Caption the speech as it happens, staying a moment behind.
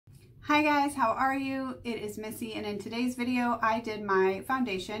Hi guys, how are you? It is Missy, and in today's video I did my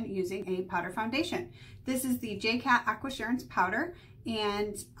foundation using a powder foundation. This is the Cat Aquasurance Powder,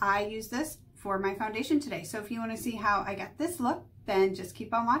 and I use this for my foundation today. So if you want to see how I got this look, then just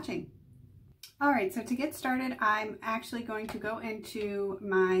keep on watching. Alright, so to get started, I'm actually going to go into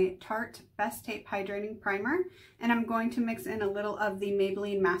my Tarte Best Tape Hydrating Primer, and I'm going to mix in a little of the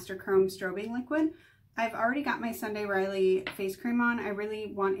Maybelline Master Chrome Strobing Liquid. I've already got my Sunday Riley face cream on. I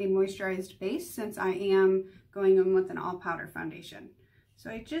really want a moisturized base since I am going in with an all powder foundation.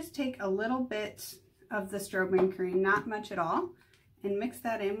 So I just take a little bit of the strobing cream, not much at all, and mix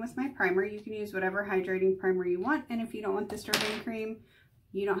that in with my primer. You can use whatever hydrating primer you want, and if you don't want the strobing cream,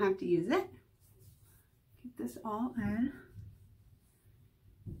 you don't have to use it. Get this all in.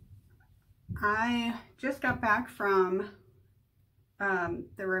 I just got back from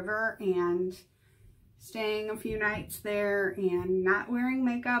the river and staying a few nights there and not wearing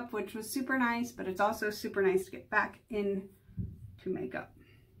makeup, which was super nice, but it's also super nice to get back into makeup.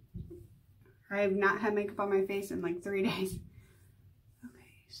 I have not had makeup on my face in like 3 days. Okay,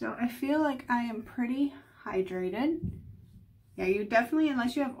 so I feel like I am pretty hydrated. Yeah, you definitely,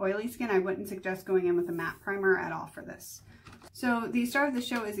 unless you have oily skin, I wouldn't suggest going in with a matte primer at all for this. So the star of the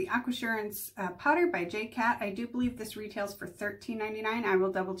show is the Aquasurance Powder by Cat. I do believe this retails for $13.99. I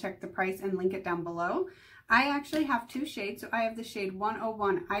will double check the price and link it down below. I actually have two shades. So I have the shade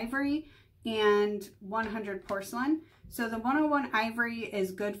 101 Ivory and 100 Porcelain. So the 101 Ivory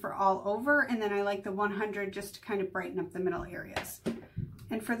is good for all over, and then I like the 100 just to kind of brighten up the middle areas.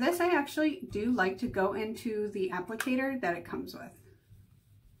 And for this, I actually do like to go into the applicator that it comes with.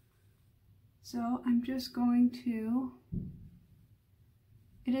 So I'm just going to...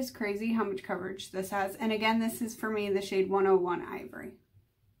 It is crazy how much coverage this has. And again, this is for me the shade 101 Ivory.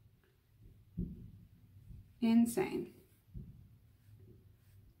 Insane.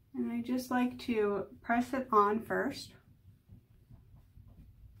 And I just like to press it on first.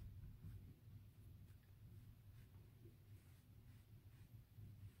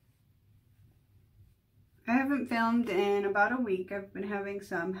 I haven't filmed in about a week. I've been having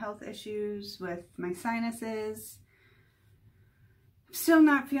some health issues with my sinuses. Still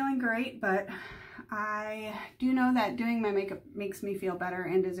not feeling great, but I do know that doing my makeup makes me feel better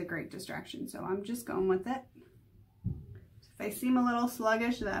and is a great distraction, so I'm just going with it. If I seem a little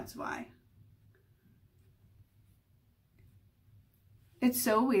sluggish, that's why. It's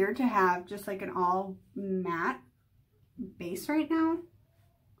so weird to have just like an all matte base right now.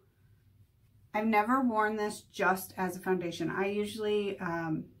 I've never worn this just as a foundation. I usually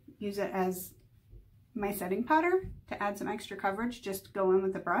use it as my setting powder to add some extra coverage, just go in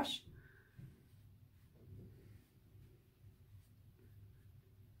with a brush.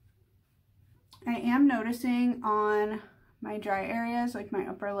 I am noticing on my dry areas, like my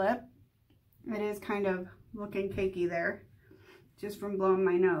upper lip, it is kind of looking cakey there just from blowing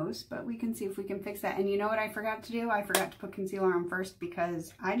my nose, but we can see if we can fix that. And you know what I forgot to do? I forgot to put concealer on first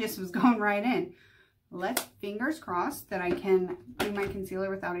because I just was going right in. Let's fingers crossed that I can do my concealer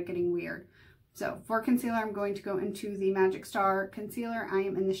without it getting weird. So for concealer, I'm going to go into the Magic Star Concealer. I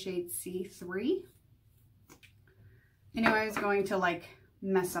am in the shade C3. I knew I was going to like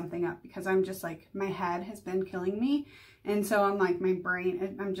mess something up because I'm just like, my head has been killing me. And so I'm like, my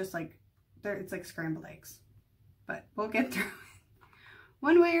brain, I'm just like, it's like scrambled eggs. But we'll get through it.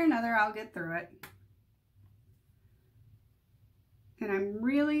 One way or another, I'll get through it. And I'm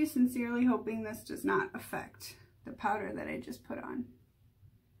really sincerely hoping this does not affect the powder that I just put on.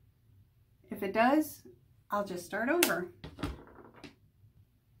 If it does, I'll just start over.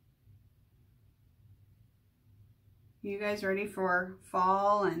 You guys ready for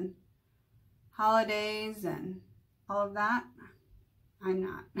fall and holidays and all of that? I'm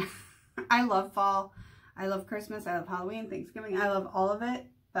not. I love fall. I love Christmas. I love Halloween, Thanksgiving. I love all of it,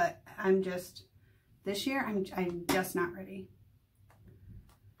 but I'm just, this year, I'm just not ready.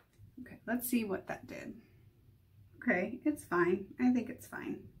 Okay, let's see what that did. Okay, it's fine. I think it's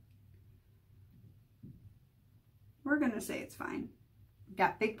fine. We're going to say it's fine.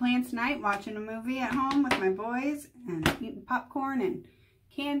 Got big plans tonight, watching a movie at home with my boys and eating popcorn and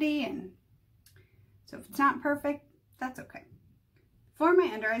candy. And so if it's not perfect, that's okay. For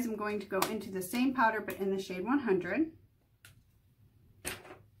my under eyes, I'm going to go into the same powder, but in the shade 100.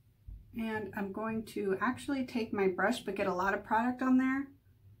 And I'm going to actually take my brush, but get a lot of product on there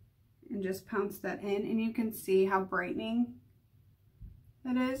and just pounce that in. And you can see how brightening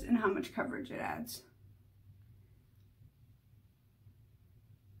that is and how much coverage it adds.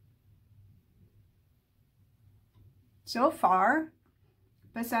 So far,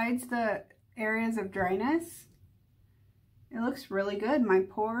 besides the areas of dryness, it looks really good. My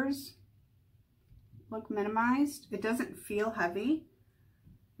pores look minimized. It doesn't feel heavy,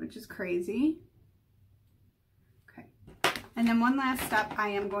 which is crazy. Okay. And then one last step I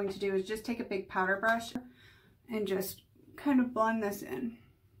am going to do is just take a big powder brush and just kind of blend this in,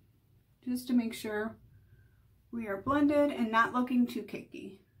 just to make sure we are blended and not looking too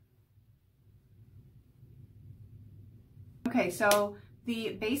cakey. Okay, so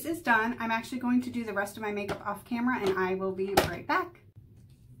the base is done. I'm actually going to do the rest of my makeup off camera and I will be right back.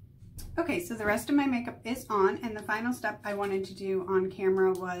 Okay, so the rest of my makeup is on, and the final step I wanted to do on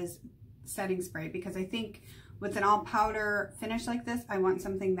camera was setting spray, because I think with an all powder finish like this, I want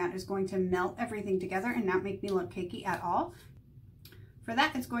something that is going to melt everything together and not make me look cakey at all. For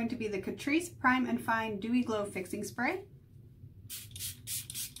that, it's going to be the Catrice Prime and Fine Dewy Glow Fixing Spray.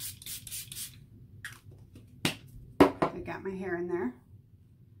 I got my hair in there.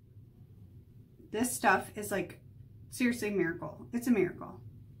 This stuff is like, seriously, a miracle. It's a miracle.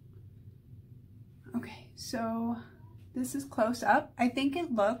 Okay, so this is close up. I think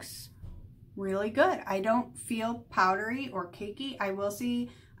it looks really good. I don't feel powdery or cakey. I will see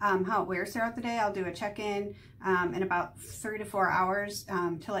how it wears throughout the day. I'll do a check-in in about 3 to 4 hours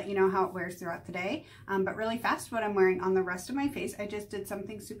to let you know how it wears throughout the day. But really fast, what I'm wearing on the rest of my face, I just did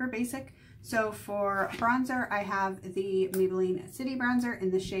something super basic. So for bronzer, I have the Maybelline City Bronzer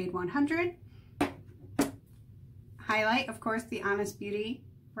in the shade 100. Highlight, of course, the Honest Beauty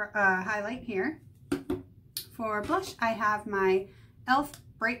highlight here. For blush, I have my e.l.f.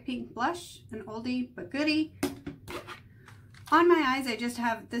 Bright Pink Blush, an oldie but goodie. On my eyes, I just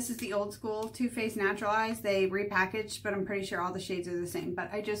have, this is the old school Too Faced Natural Eyes. They repackaged, but I'm pretty sure all the shades are the same.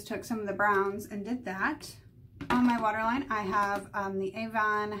 But I just took some of the browns and did that. On my waterline, I have the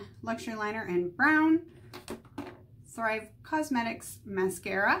Avon Luxury Liner in brown. Thrive Causemetics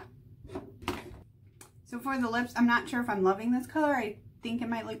Mascara. So for the lips, I'm not sure if I'm loving this color. I think it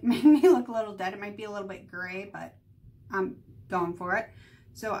might make me look a little dead. It might be a little bit gray, but I'm going for it.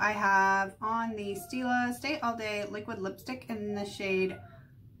 So I have on the Stila Stay All Day Liquid Lipstick in the shade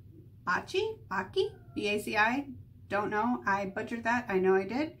Baci, B-A-C-I. Don't know. I butchered that. I know I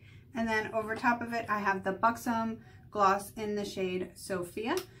did. And then over top of it, I have the Buxom gloss in the shade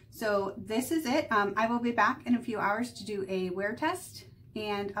Sophia. So this is it. I will be back in a few hours to do a wear test,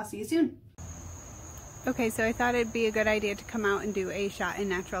 and I'll see you soon. Okay, so I thought it'd be a good idea to come out and do a shot in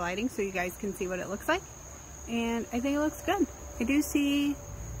natural lighting so you guys can see what it looks like. And I think it looks good. I do see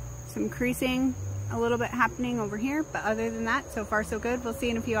some creasing a little bit happening over here, but other than that, so far so good. We'll see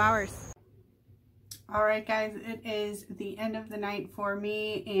you in a few hours. All right, guys, it is the end of the night for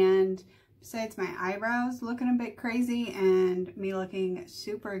me, and besides my eyebrows looking a bit crazy and me looking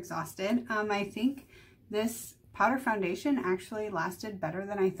super exhausted, I think this powder foundation actually lasted better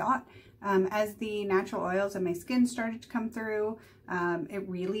than I thought. As the natural oils of my skin started to come through, it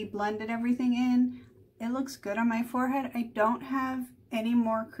really blended everything in. It looks good on my forehead. I don't have any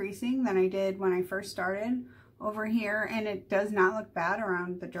more creasing than I did when I first started over here, and it does not look bad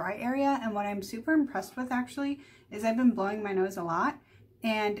around the dry area. And what I'm super impressed with actually is I've been blowing my nose a lot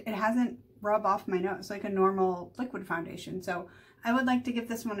and it hasn't rubbed off my nose like a normal liquid foundation. So I would like to give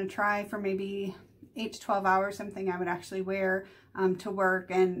this one a try for maybe 8 to 12 hours, something I would actually wear to work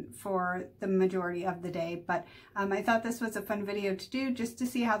and for the majority of the day. But I thought this was a fun video to do just to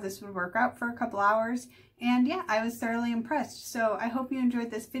see how this would work out for a couple hours. And yeah, I was thoroughly impressed. So I hope you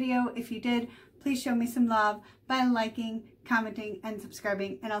enjoyed this video. If you did, please show me some love by liking, commenting, and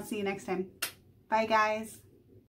subscribing, and I'll see you next time. Bye, guys.